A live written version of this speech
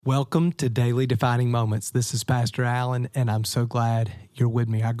Welcome to Daily Defining Moments. This is Pastor Allen, and I'm so glad you're with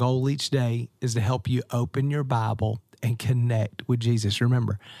me. Our goal each day is to help you open your Bible and connect with Jesus.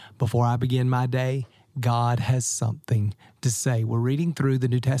 Remember, before I begin my day, God has something to say. We're reading through the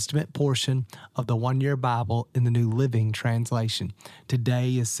New Testament portion of the one-year Bible in the New Living Translation.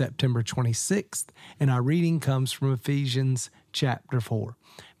 Today is September 26th, and our reading comes from Ephesians chapter 4.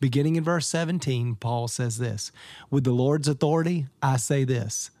 Beginning in verse 17, Paul says this, "With the Lord's authority, I say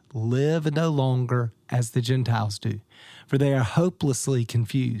this, live no longer as the Gentiles do, for they are hopelessly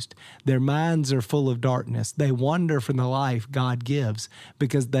confused. Their minds are full of darkness. They wander from the life God gives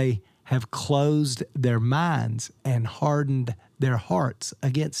because they have closed their minds and hardened their hearts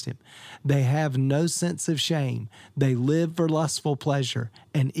against Him. They have no sense of shame. They live for lustful pleasure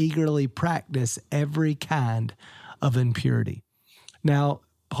and eagerly practice every kind of impurity." Now,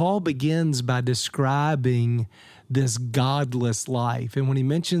 Paul begins by describing this godless life. And when he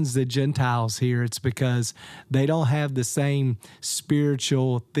mentions the Gentiles here, it's because they don't have the same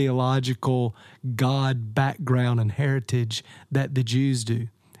spiritual, theological, God background and heritage that the Jews do.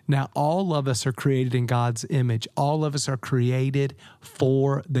 Now, all of us are created in God's image. All of us are created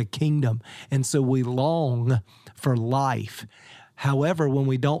for the kingdom. And so we long for life. However, when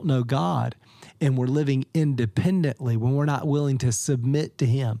we don't know God, and we're living independently, when we're not willing to submit to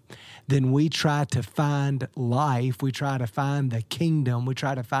Him, then we try to find life, we try to find the kingdom, we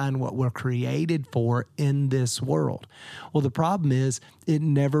try to find what we're created for in this world. Well, the problem is it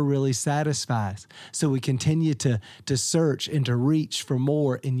never really satisfies. So we continue to search and to reach for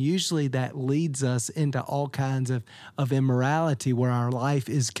more, and usually that leads us into all kinds of immorality where our life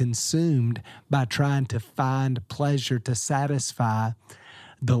is consumed by trying to find pleasure to satisfy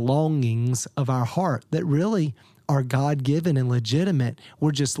the longings of our heart that really are God-given and legitimate.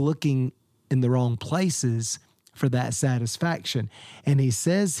 We're just looking in the wrong places for that satisfaction. And he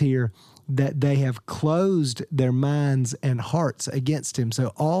says here that they have closed their minds and hearts against Him.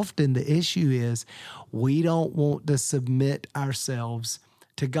 So often the issue is we don't want to submit ourselves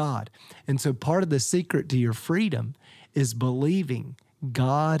to God. And so part of the secret to your freedom is believing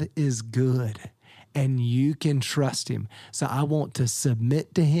God is good and you can trust Him. So I want to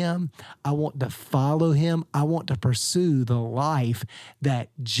submit to Him. I want to follow Him. I want to pursue the life that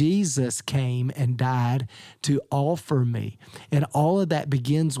Jesus came and died to offer me. And all of that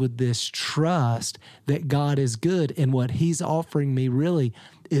begins with this trust that God is good, and what He's offering me really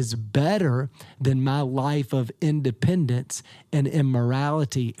is better than my life of independence and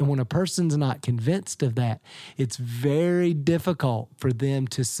immorality. And when a person's not convinced of that, it's very difficult for them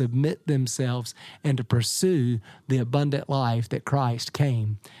to submit themselves and to pursue the abundant life that Christ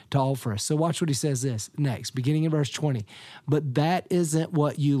came to offer us. So watch what he says this next, beginning in verse 20. "But that isn't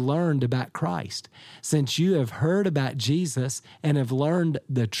what you learned about Christ. Since you have heard about Jesus and have learned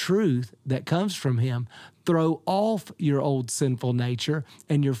the truth that comes from Him, throw off your old sinful nature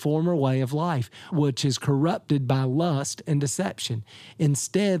and your former way of life, which is corrupted by lust and deception.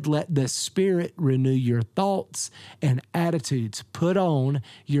 Instead, let the Spirit renew your thoughts and attitudes. Put on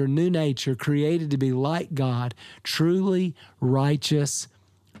your new nature, created to be like God, truly righteous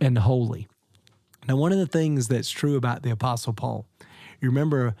and holy." Now, one of the things that's true about the Apostle Paul, you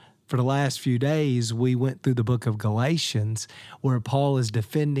remember for the last few days, we went through the book of Galatians where Paul is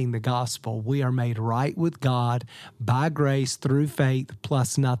defending the gospel. We are made right with God by grace through faith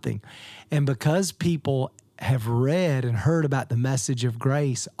plus nothing. And because people have read and heard about the message of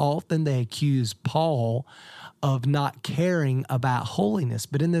grace, often they accuse Paul of not caring about holiness.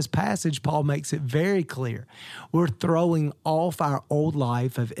 But in this passage, Paul makes it very clear. We're throwing off our old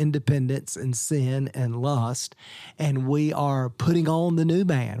life of independence and sin and lust, and we are putting on the new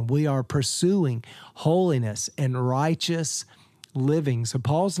man. We are pursuing holiness and righteous living. So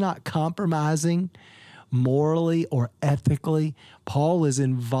Paul's not compromising morally or ethically. Paul is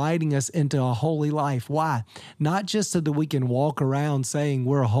inviting us into a holy life. Why? Not just so that we can walk around saying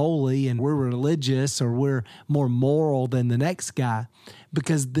we're holy and we're religious or we're more moral than the next guy,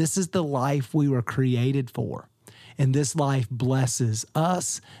 because this is the life we were created for. And this life blesses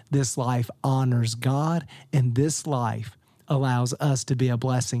us, this life honors God, and this life allows us to be a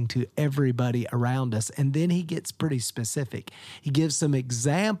blessing to everybody around us. And then he gets pretty specific. He gives some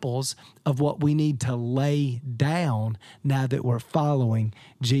examples of what we need to lay down now that we're following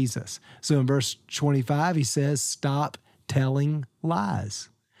Jesus. So in verse 25, he says, "Stop telling lies.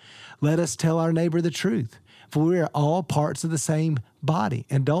 Let us tell our neighbor the truth, for we are all parts of the same body.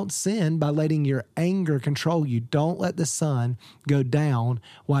 And don't sin by letting your anger control you. Don't let the sun go down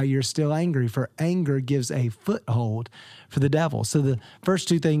while you're still angry, for anger gives a foothold for the devil." So the first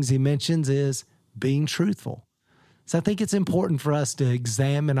two things he mentions is being truthful. So I think it's important for us to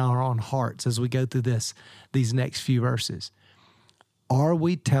examine our own hearts as we go through these next few verses. Are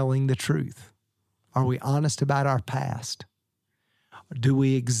we telling the truth? Are we honest about our past? Do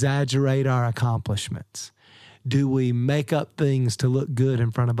we exaggerate our accomplishments? Do we make up things to look good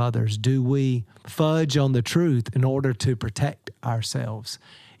in front of others? Do we fudge on the truth in order to protect ourselves?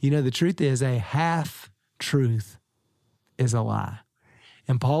 You know, the truth is a half-truth is a lie.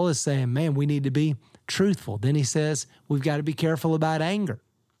 And Paul is saying, man, we need to be truthful. Then he says we've got to be careful about anger,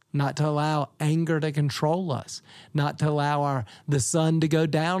 not to allow anger to control us, not to allow the sun to go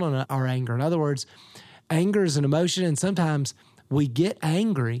down on our anger. In other words, anger is an emotion, and sometimes we get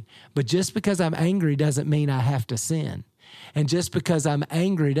angry, but just because I'm angry doesn't mean I have to sin. And just because I'm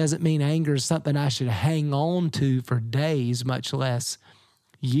angry doesn't mean anger is something I should hang on to for days, much less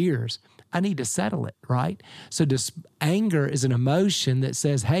years. I need to settle it, right? So anger is an emotion that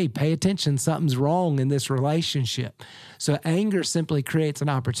says, hey, pay attention, something's wrong in this relationship. So anger simply creates an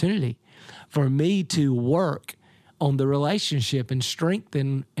opportunity for me to work on the relationship and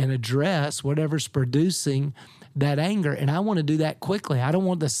strengthen and address whatever's producing that anger. And I want to do that quickly. I don't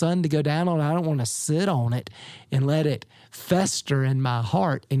want the sun to go down on it. I don't want to sit on it and let it fester in my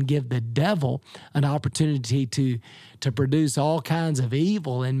heart and give the devil an opportunity to produce all kinds of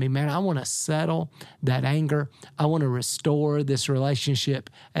evil in me. Man, I want to settle that anger. I want to restore this relationship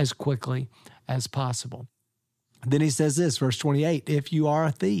as quickly as possible. Then he says this, verse 28, if you are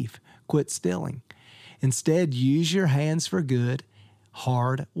a thief, quit stealing. Instead, use your hands for good,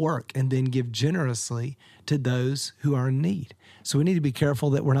 hard work, and then give generously to those who are in need. So we need to be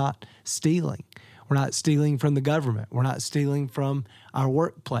careful that we're not stealing. We're not stealing from the government. We're not stealing from our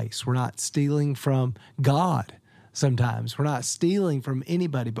workplace. We're not stealing from God sometimes. We're not stealing from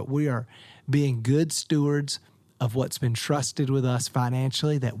anybody, but we are being good stewards of what's been trusted with us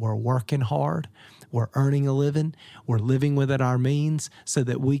financially, that we're working hard, we're earning a living, we're living within our means so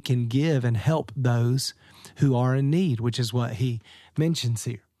that we can give and help those who are in need, which is what he mentions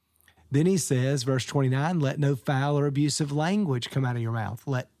here. Then he says, verse 29, let no foul or abusive language come out of your mouth.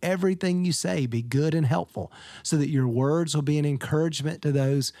 Let everything you say be good and helpful so that your words will be an encouragement to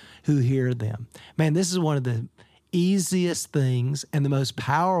those who hear them. Man, this is one of the easiest things and the most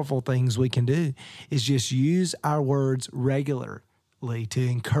powerful things we can do is just use our words regularly to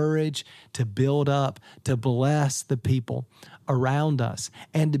encourage, to build up, to bless the people around us,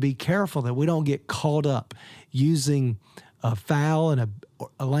 and to be careful that we don't get caught up using a foul and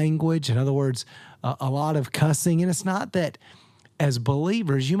a language. In other words, a lot of cussing. And it's not that as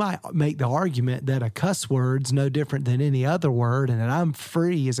believers, you might make the argument that a cuss word's no different than any other word, and that I'm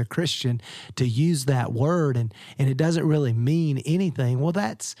free as a Christian to use that word, and it doesn't really mean anything. Well,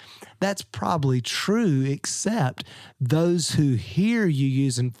 that's probably true, except those who hear you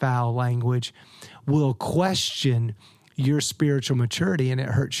using foul language will question your spiritual maturity, and it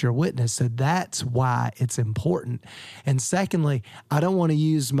hurts your witness. So that's why it's important. And secondly, I don't want to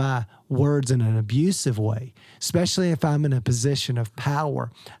use my words in an abusive way, especially if I'm in a position of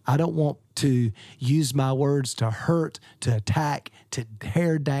power. I don't want to use my words to hurt, to attack, to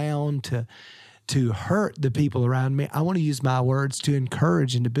tear down, to hurt the people around me. I want to use my words to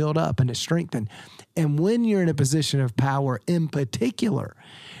encourage and to build up and to strengthen. And when you're in a position of power, in particular,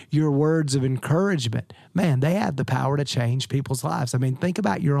 your words of encouragement, man, they have the power to change people's lives. I mean, think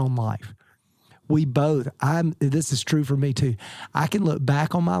about your own life. This is true for me too. I can look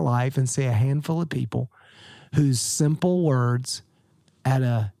back on my life and see a handful of people whose simple words at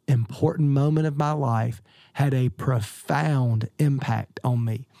an important moment of my life had a profound impact on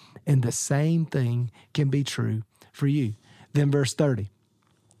me. And the same thing can be true for you. Then verse 30.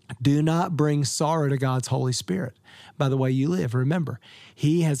 Do not bring sorrow to God's Holy Spirit by the way you live. Remember,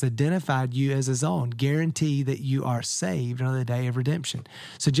 he has identified you as his own. Guarantee that you are saved on the day of redemption.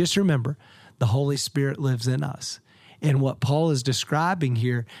 So just remember, the Holy Spirit lives in us. And what Paul is describing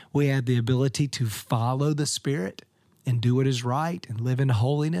here, we have the ability to follow the Spirit and do what is right and live in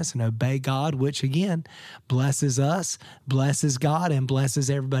holiness and obey God, which again blesses us, blesses God, and blesses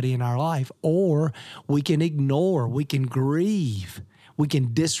everybody in our life. Or we can ignore, we can grieve, we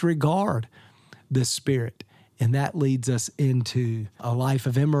can disregard the Spirit. And that leads us into a life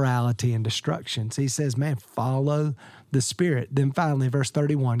of immorality and destruction. So he says, man, follow the Spirit. Then finally, verse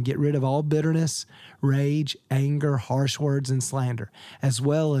 31, get rid of all bitterness, rage, anger, harsh words, and slander, as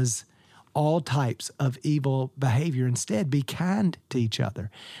well as all types of evil behavior. Instead, be kind to each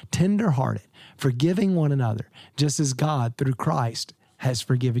other, tenderhearted, forgiving one another, just as God, through Christ, has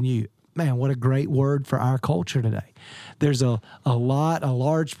forgiven you. Man, what a great word for our culture today. There's a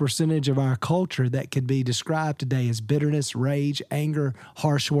large percentage of our culture that could be described today as bitterness, rage, anger,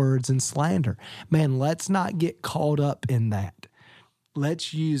 harsh words, and slander. Man, let's not get caught up in that.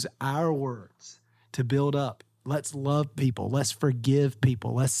 Let's use our words to build up. Let's love people. Let's forgive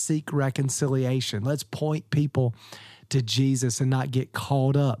people. Let's seek reconciliation. Let's point people to Jesus and not get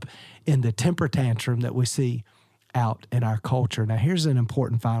caught up in the temper tantrum that we see out in our culture. Now, here's an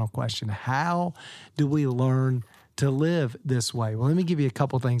important final question. How do we learn to live this way? Well, let me give you a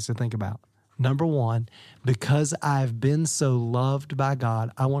couple things to think about. Number one, because I've been so loved by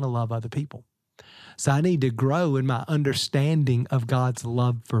God, I want to love other people. So I need to grow in my understanding of God's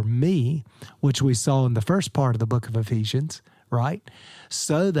love for me, which we saw in the first part of the book of Ephesians, right?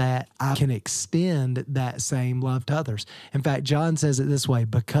 So that I can extend that same love to others. In fact, John says it this way: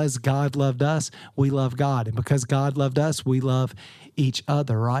 because God loved us, we love God. And because God loved us, we love each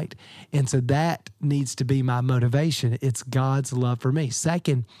other, right? And so that needs to be my motivation. It's God's love for me.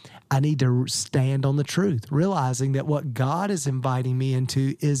 Second, I need to stand on the truth, realizing that what God is inviting me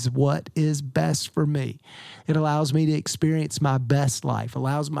into is what is best for me. It allows me to experience my best life,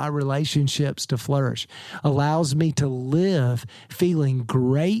 allows my relationships to flourish, allows me to live feeling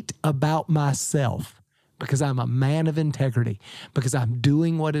great about myself because I'm a man of integrity, because I'm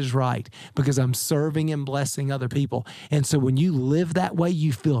doing what is right, because I'm serving and blessing other people. And so when you live that way,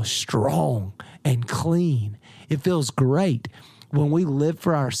 you feel strong and clean. It feels great. When we live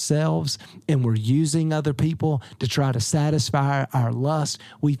for ourselves and we're using other people to try to satisfy our lust,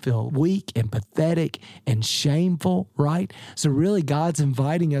 we feel weak and pathetic and shameful, right? So really, God's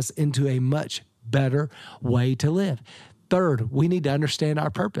inviting us into a much better way to live. Third, we need to understand our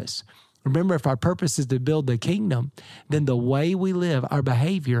purpose. Remember, if our purpose is to build the kingdom, then the way we live, our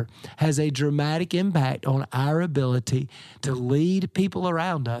behavior, has a dramatic impact on our ability to lead people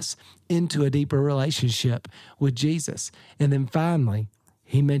around us into a deeper relationship with Jesus. And then finally,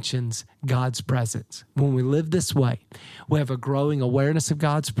 he mentions God's presence. When we live this way, we have a growing awareness of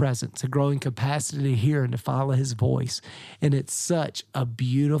God's presence, a growing capacity to hear and to follow his voice. And it's such a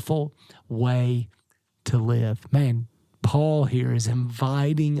beautiful way to live. Man, Paul here is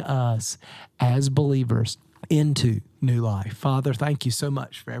inviting us as believers into new life. Father, thank you so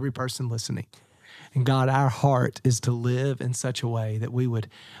much for every person listening. And God, our heart is to live in such a way that we would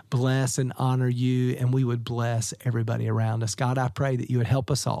bless and honor you, and we would bless everybody around us. God, I pray that you would help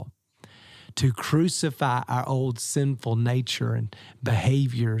us all to crucify our old sinful nature and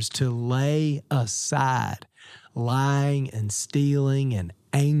behaviors, to lay aside lying and stealing and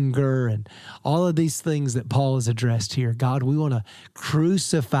anger and all of these things that Paul has addressed here. God, we want to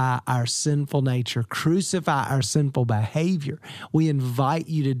crucify our sinful nature, crucify our sinful behavior. We invite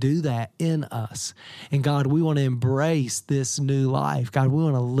you to do that in us. And God, we want to embrace this new life. God, we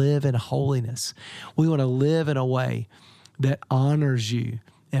want to live in holiness. We want to live in a way that honors you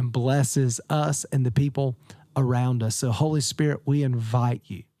and blesses us and the people around us. So Holy Spirit, we invite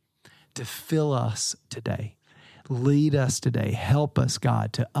you to fill us today. Lead us today. Help us,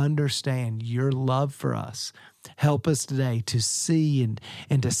 God, to understand your love for us. Help us today to see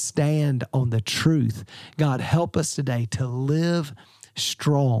and to stand on the truth. God, help us today to live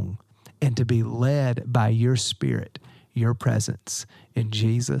strong and to be led by your Spirit, your presence. In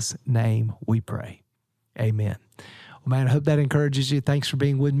Jesus' name we pray. Amen. Well, man, I hope that encourages you. Thanks for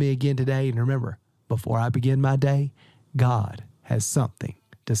being with me again today. And remember, before I begin my day, God has something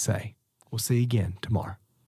to say. We'll see you again tomorrow.